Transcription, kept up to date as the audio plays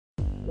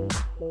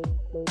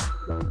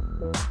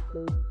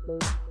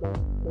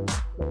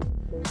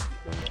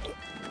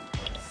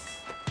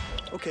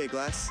Okay,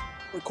 Glass,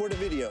 record a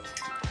video.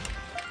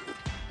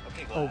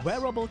 A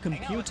wearable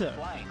computer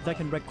that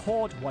can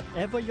record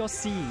whatever you're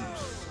seeing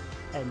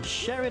and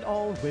share it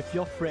all with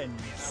your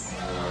friends.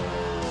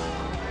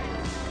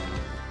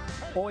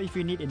 Or if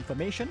you need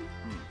information,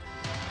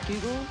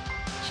 Google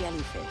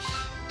jellyfish.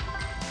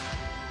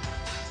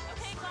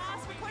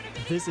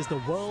 this is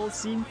the world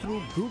seen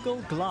through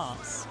Google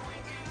Glass,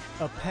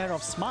 a pair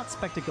of smart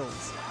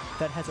spectacles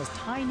that has a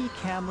tiny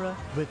camera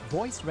with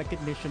voice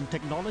recognition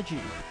technology.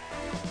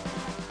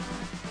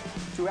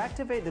 To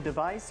activate the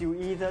device, you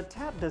either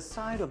tap the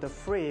side of the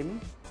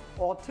frame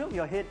or tilt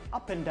your head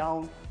up and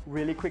down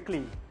really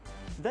quickly.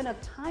 Then a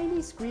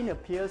tiny screen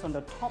appears on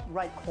the top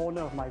right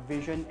corner of my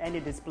vision and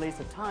it displays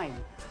the time.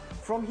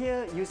 From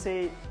here, you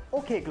say,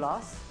 "Okay,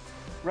 Glass,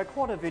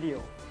 record a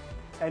video."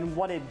 And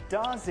what it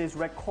does is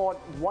record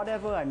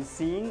whatever I'm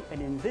seeing,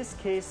 and in this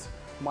case,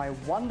 my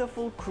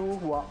wonderful crew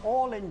who are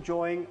all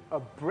enjoying a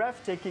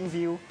breathtaking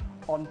view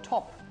on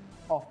top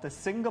of the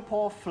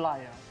Singapore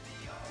Flyer.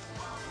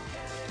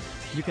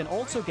 You can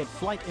also get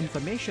flight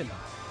information,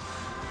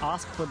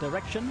 ask for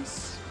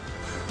directions,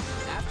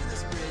 After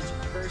this bridge,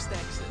 first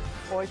exit.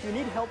 or if you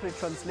need help with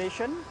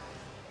translation,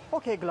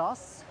 "Okay,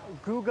 Glass,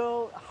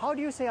 Google, how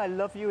do you say I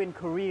love you in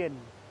Korean?"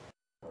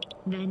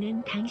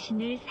 나는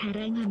당신을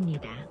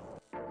사랑합니다.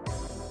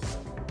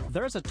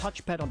 There's a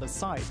touchpad on the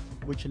side,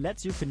 which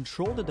lets you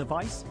control the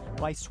device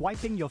by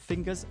swiping your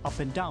fingers up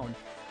and down,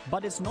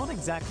 but it's not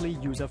exactly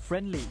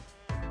user-friendly.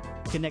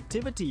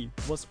 Connectivity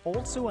was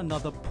also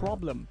another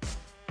problem.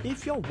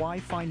 If your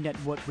Wi-Fi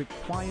network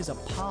requires a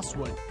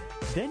password,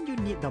 then you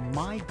need the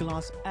My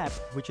Glass app,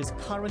 which is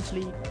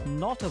currently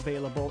not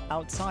available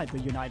outside the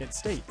United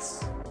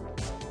States.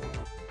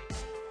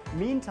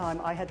 Meantime,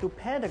 I had to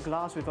pair the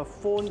glass with a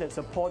phone that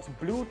supports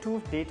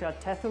Bluetooth data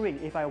tethering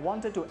if I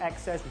wanted to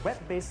access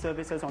web-based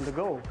services on the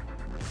go.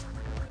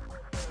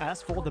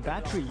 As for the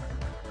battery,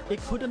 it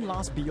couldn't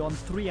last beyond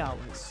 3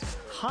 hours,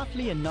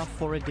 hardly enough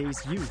for a day's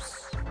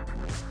use.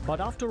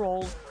 But after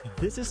all,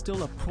 this is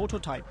still a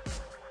prototype.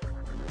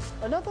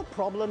 Another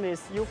problem is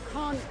you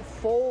can't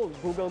fold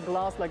Google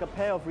Glass like a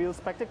pair of real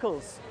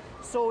spectacles,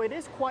 so it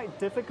is quite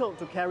difficult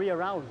to carry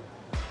around.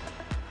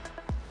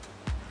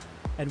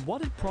 And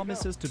what it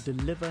promises to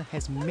deliver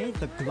has made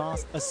the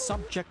glass a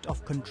subject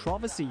of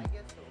controversy.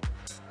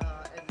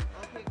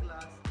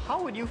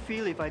 How would you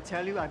feel if I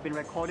tell you I've been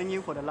recording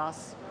you for the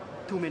last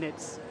 2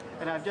 minutes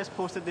and I've just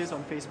posted this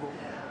on Facebook?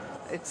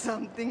 It's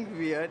something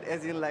weird,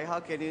 as in like, how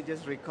can you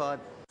just record?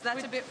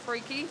 That's a bit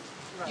freaky.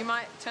 You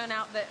might turn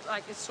out that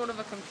like it's sort of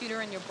a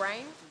computer in your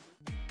brain.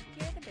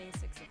 Here are the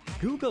basics of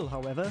Google,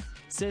 however,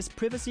 says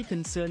privacy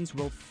concerns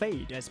will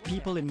fade as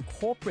people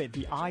incorporate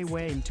the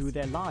eyewear into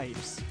their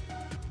lives.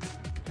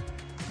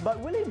 But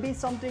will it be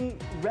something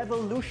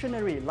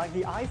revolutionary like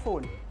the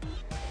iPhone?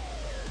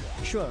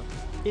 Sure,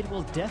 it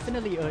will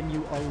definitely earn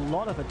you a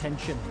lot of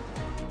attention,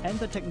 and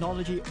the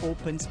technology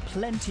opens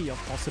plenty of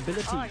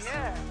possibilities. Oh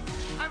yeah,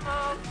 hi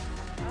Mom.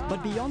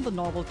 But beyond the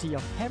novelty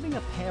of having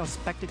a pair of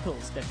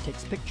spectacles that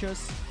takes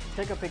pictures,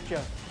 take a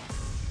picture.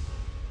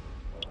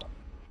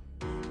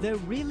 There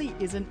really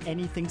isn't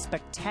anything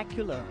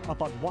spectacular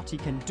about what he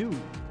can do.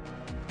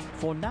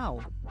 For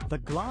now, the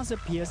glass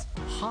appears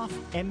half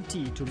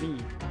empty to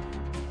me.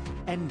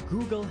 And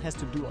Google has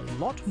to do a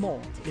lot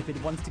more if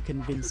it wants to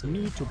convince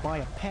me to buy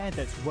a pair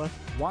that's worth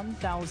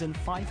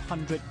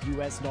 $1,500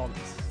 US.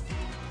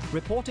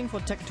 Reporting for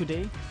Tech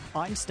Today,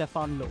 I'm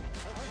Stefan Loe.